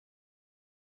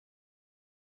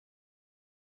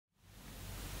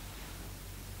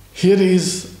Here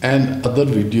is another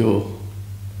video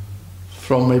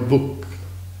from my book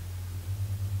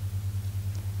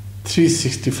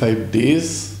 365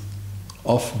 Days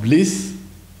of Bliss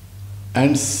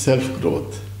and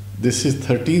Self-Growth. This is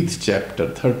 13th chapter,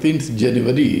 13th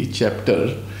January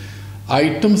chapter,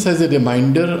 items as a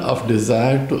reminder of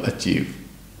desire to achieve.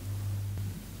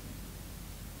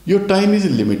 Your time is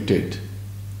limited.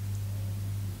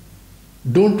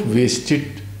 Don't waste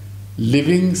it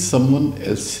living someone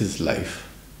else's life.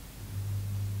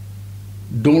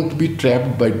 Don't be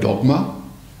trapped by dogma,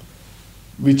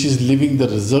 which is living the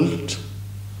result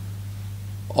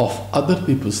of other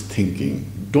people's thinking.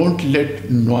 Don't let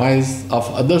noise of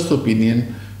others'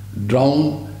 opinion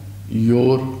drown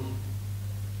your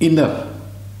inner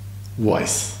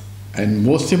voice. And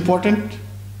most important,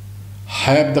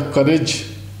 have the courage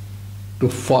to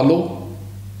follow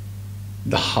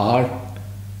the heart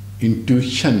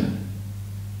intuition.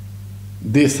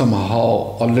 They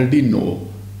somehow already know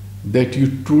that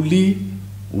you truly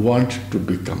want to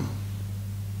become.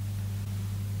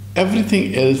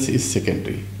 Everything else is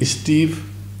secondary. Steve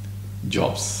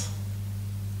Jobs.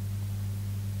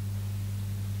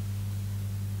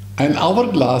 An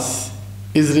hourglass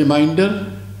is a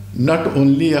reminder not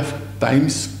only of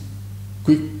time's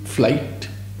quick flight,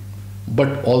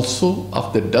 but also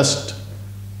of the dust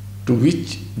to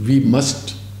which we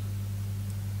must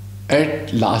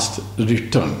at last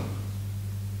return.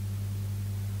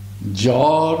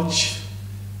 Georg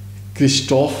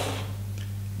Christoph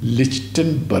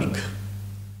Lichtenberg.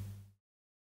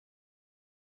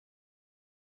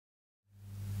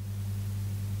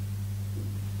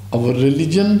 Our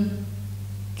religion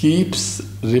keeps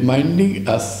reminding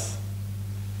us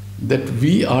that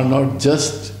we are not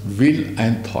just will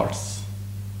and thoughts.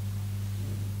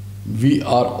 We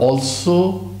are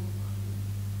also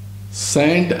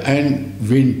sand and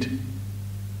wind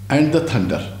and the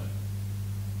thunder,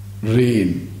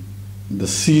 rain, the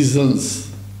seasons.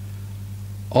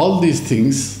 All these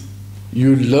things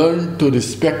you learn to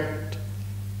respect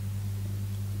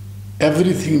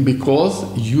everything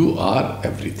because you are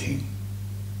everything.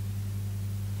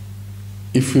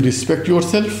 If you respect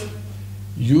yourself,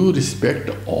 you respect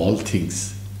all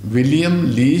things.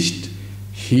 William Least,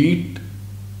 Heat,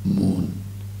 Moon.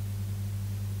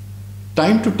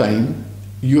 Time to time,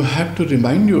 you have to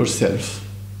remind yourself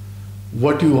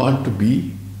what you want to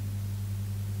be,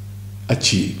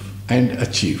 achieve.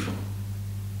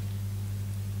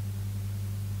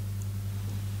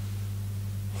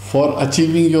 For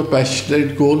achieving your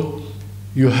passionate goal,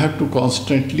 you have to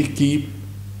constantly keep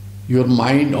your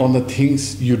mind on the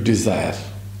things you desire.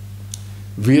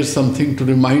 Wear something to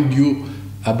remind you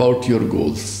about your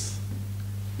goals.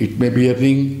 It may be a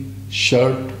ring,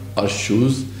 shirt, or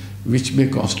shoes, which may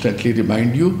constantly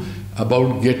remind you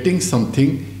about getting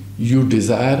something you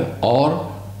desire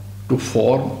or to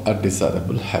form a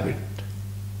desirable habit.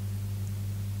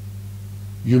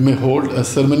 You may hold a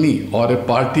ceremony or a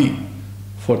party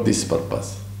for this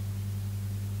purpose,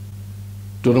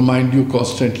 to remind you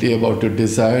constantly about your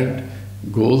desired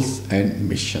goals and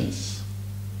missions.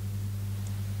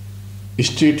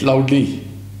 State loudly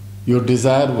your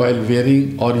desire while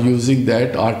wearing or using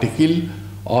that article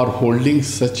or holding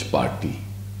such party.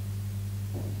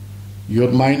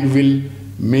 Your mind will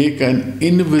make an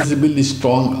invisibly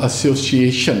strong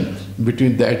association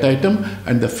between that item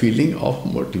and the feeling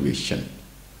of motivation.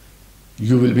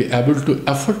 You will be able to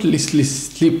effortlessly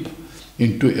slip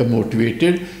into a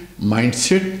motivated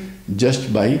mindset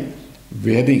just by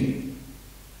wearing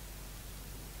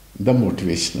the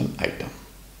motivational item.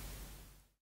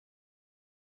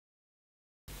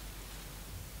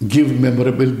 Give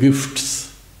memorable gifts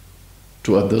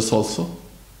to others also.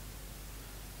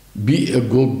 Be a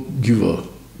go-giver.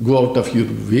 Go out of your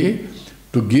way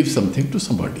to give something to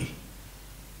somebody.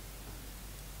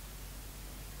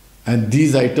 And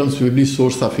these items will be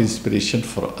source of inspiration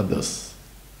for others.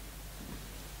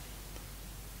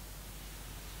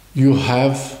 You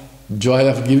have joy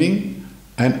of giving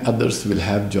and others will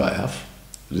have joy of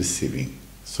receiving.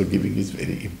 So giving is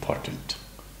very important.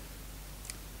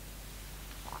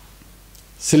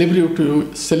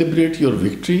 Celebrate your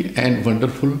victory and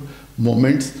wonderful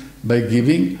moments by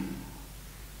giving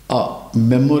a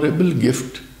memorable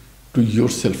gift to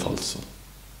yourself also.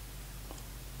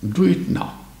 Do it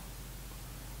now.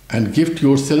 And gift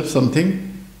yourself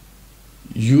something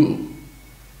you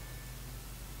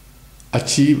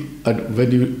achieve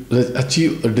when you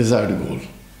achieve a desired goal.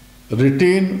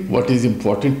 Retain what is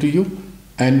important to you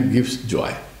and gives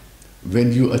joy.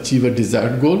 When you achieve a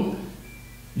desired goal,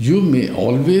 you may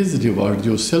always reward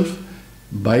yourself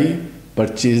by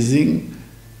purchasing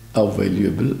a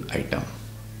valuable item.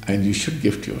 and you should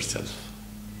gift yourself.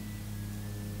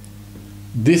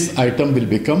 This item will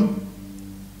become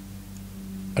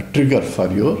a trigger for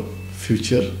your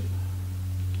future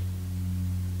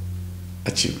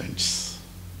achievements.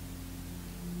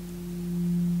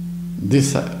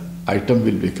 This item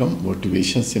will become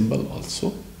motivation symbol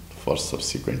also for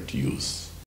subsequent use.